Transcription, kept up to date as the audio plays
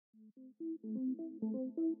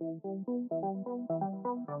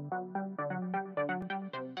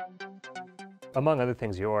Among other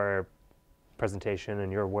things, your presentation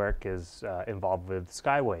and your work is involved with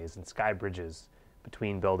skyways and sky bridges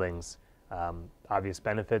between buildings. Obvious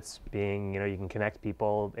benefits being, you can connect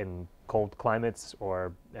people in cold climates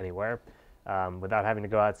or anywhere without having to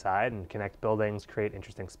go outside and connect buildings, create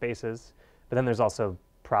interesting spaces. But then there's also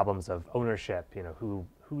problems of ownership.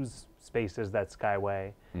 Whose space is that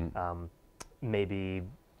skyway? Maybe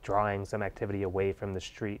drawing some activity away from the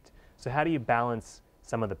street. So how do you balance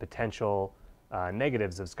some of the potential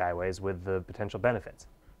negatives of skyways with the potential benefits?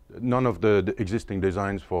 None of the existing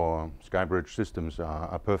designs for skybridge systems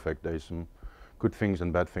are perfect. There's some good things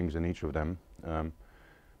and bad things in each of them.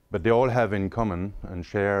 But they all have in common and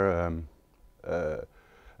share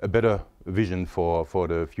a better vision for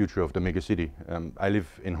the future of the megacity. I live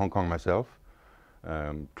in Hong Kong myself,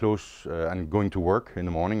 close and going to work in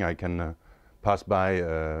the morning. I can pass by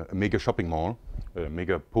a mega shopping mall, a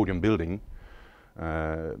mega podium building,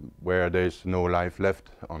 where there's no life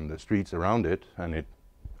left on the streets around it, and it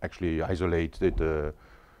actually isolates the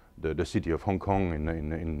city of Hong Kong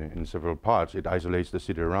in several parts. It isolates the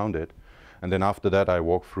city around it. And then after that I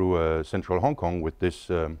walk through central Hong Kong with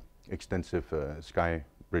this extensive sky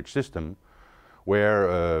bridge system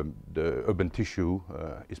where the urban tissue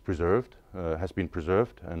is preserved, has been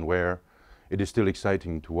preserved, and where it is still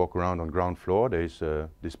exciting to walk around on ground floor. There's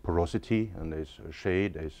this porosity and there's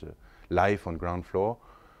shade, there's life on ground floor,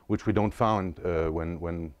 which we don't find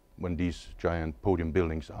when these giant podium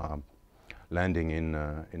buildings are landing in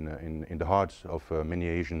the hearts of many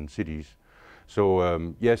Asian cities.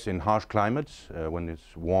 So yes, in harsh climates, when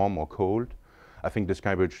it's warm or cold, I think the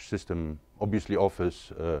skybridge system obviously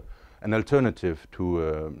offers an alternative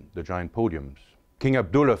to the giant podiums. King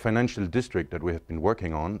Abdullah Financial District that we have been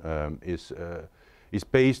working on is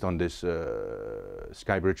based on this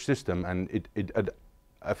skybridge system, and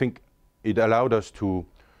I think it allowed us to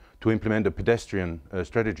implement a pedestrian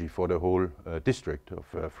strategy for the whole district of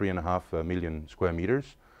 3.5 million square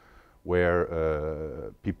meters,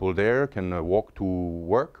 where people there can walk to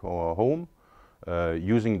work or home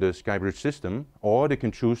using the skybridge system, or they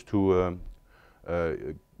can choose to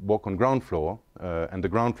walk on ground floor, and the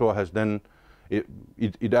ground floor has then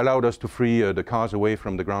it allowed us to free the cars away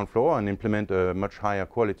from the ground floor and implement a much higher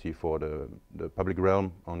quality for the public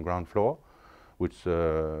realm on ground floor, which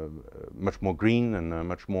much more green and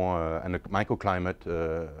much more and a microclimate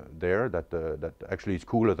there that actually is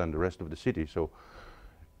cooler than the rest of the city. So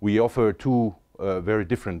we offer two very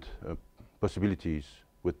different possibilities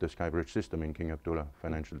with the skybridge system in King Abdullah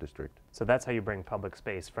Financial District. So that's how you bring public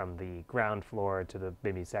space from the ground floor to the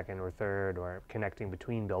maybe second or third, or connecting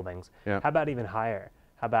between buildings. Yeah. How about even higher?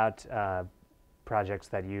 How about projects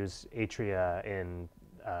that use atria in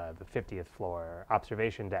the 50th floor,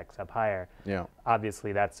 observation decks up higher? Yeah.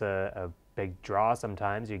 Obviously that's a big draw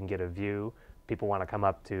sometimes. You can get a view. People want to come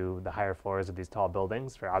up to the higher floors of these tall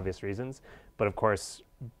buildings for obvious reasons. But of course,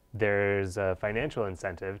 there's a financial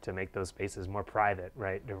incentive to make those spaces more private,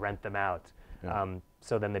 right? To rent them out. Yeah.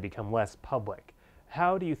 So then they become less public.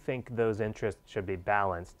 How do you think those interests should be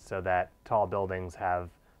balanced so that tall buildings have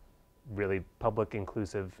really public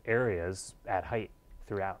inclusive areas at height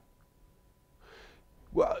throughout?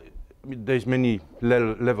 Well, I mean, there's many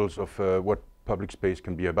levels of what public space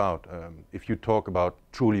can be about. If you talk about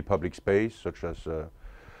truly public space, such as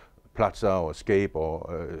plaza or scape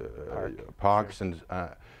or parks, sure.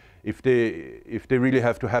 And if they really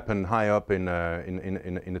have to happen high up in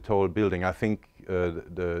a tall building, I think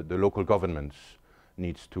the local governments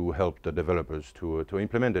needs to help the developers to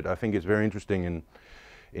implement it. I think it's very interesting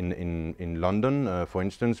in London, for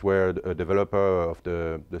instance, where a developer of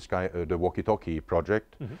the walkie-talkie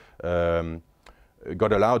project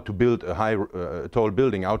got allowed to build a tall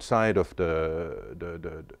building outside of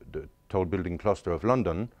the tall building cluster of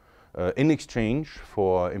London, in exchange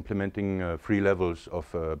for implementing 3 levels of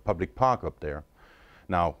public park up there.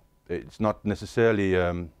 Now, it's not necessarily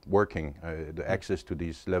working. The access to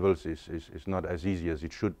these levels is not as easy as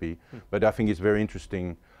it should be. But I think it's very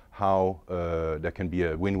interesting how there can be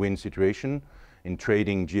a win-win situation in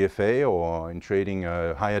trading GFA or in trading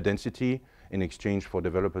higher density in exchange for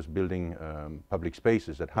developers building public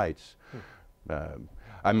spaces at heights.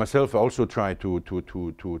 I myself also try to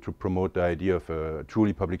promote the idea of a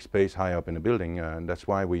truly public space high up in a building, and that's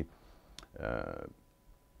why we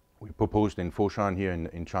proposed in Foshan here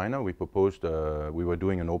in China. We proposed we were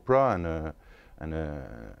doing an opera and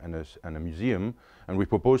a museum, and we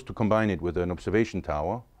proposed to combine it with an observation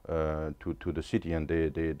tower to the city, and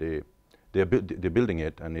they're building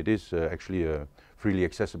it, and it is actually a freely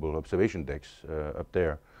accessible observation decks up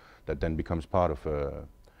there. that then becomes part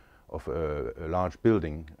of a large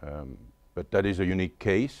building. But that is a unique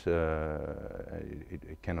case.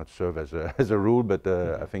 It cannot serve as as a rule, but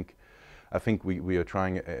I think we are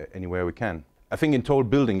trying anywhere we can. I think in tall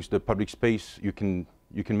buildings, the public space, you can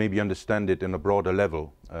maybe understand it in a broader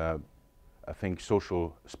level. I think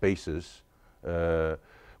social spaces.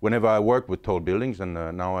 Whenever I work with tall buildings, and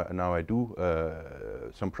now I do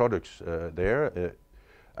some products there,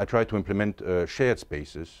 I try to implement shared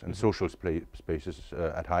spaces and social spaces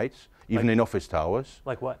at heights, even in office towers.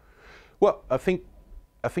 Like what? Well, I think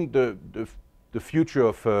the future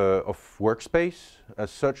of workspace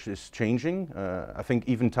as such is changing. I think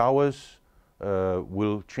even towers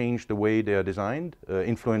will change the way they are designed,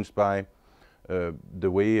 influenced by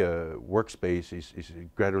the way workspace is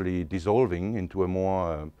gradually dissolving into a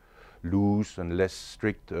more loose and less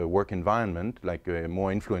strict work environment, like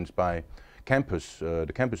more influenced by campus,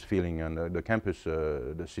 the campus feeling and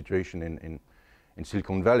the situation in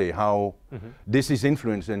Silicon Valley, how this is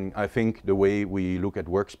influencing, I think, the way we look at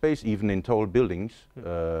workspace, even in tall buildings.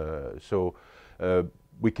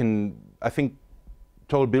 I think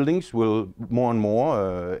tall buildings will more and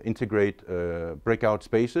more integrate breakout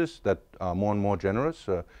spaces that are more and more generous,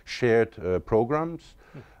 shared programs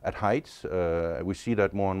at heights. We see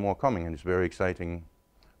that more and more coming, and it's a very exciting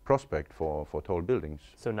prospect for tall buildings.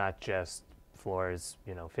 So not just floors,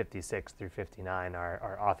 56 through 59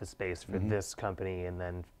 are office space for this company, and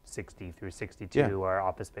then 60 through 62 are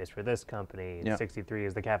office space for this company, and 63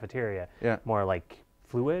 is the cafeteria. More like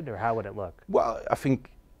fluid, or how would it look? Well, I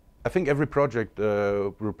think every project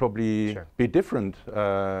will probably be different.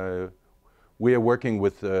 We are working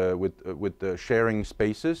with sharing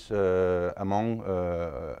spaces among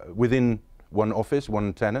within one office,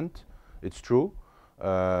 one tenant. It's true.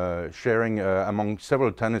 Sharing among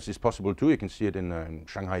several tenants is possible too. You can see it in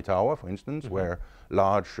Shanghai Tower, for instance, where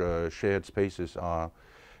large shared spaces are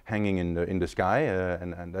hanging in the sky,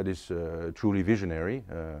 and that is truly visionary.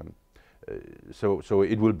 So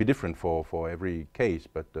it will be different for every case,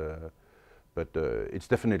 but it's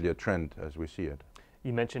definitely a trend as we see it.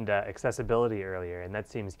 You mentioned accessibility earlier, and that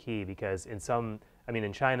seems key because in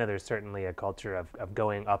China there's certainly a culture of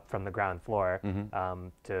going up from the ground floor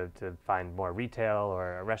to find more retail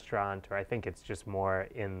or a restaurant, or I think it's just more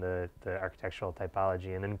in the architectural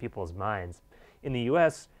typology and in people's minds. In the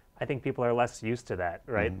US, I think people are less used to that,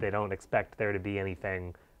 right? They don't expect there to be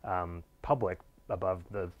anything public above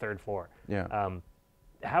the third floor.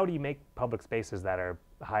 How do you make public spaces that are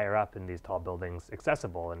higher up in these tall buildings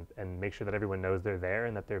accessible and make sure that everyone knows they're there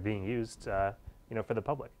and that they're being used for the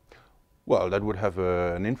public? Well, that would have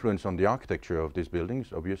an influence on the architecture of these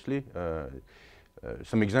buildings, obviously.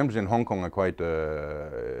 Some examples in Hong Kong are quite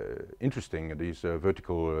interesting. These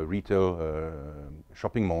vertical retail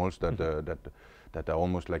shopping malls that are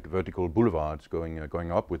almost like vertical boulevards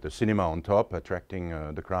going up with the cinema on top, attracting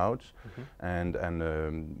the crowds, and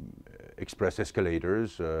express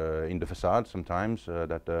escalators in the facade sometimes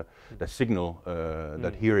that signal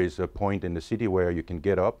that here is a point in the city where you can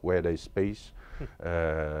get up, where there is space,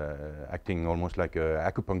 acting almost like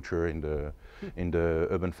acupuncture in the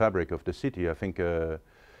urban fabric of the city. I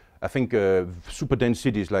think super dense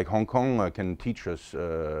cities like Hong Kong can teach us.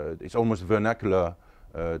 It's almost vernacular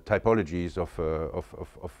typologies of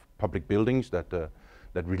public buildings that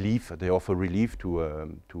they offer relief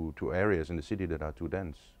to areas in the city that are too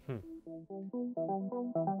dense.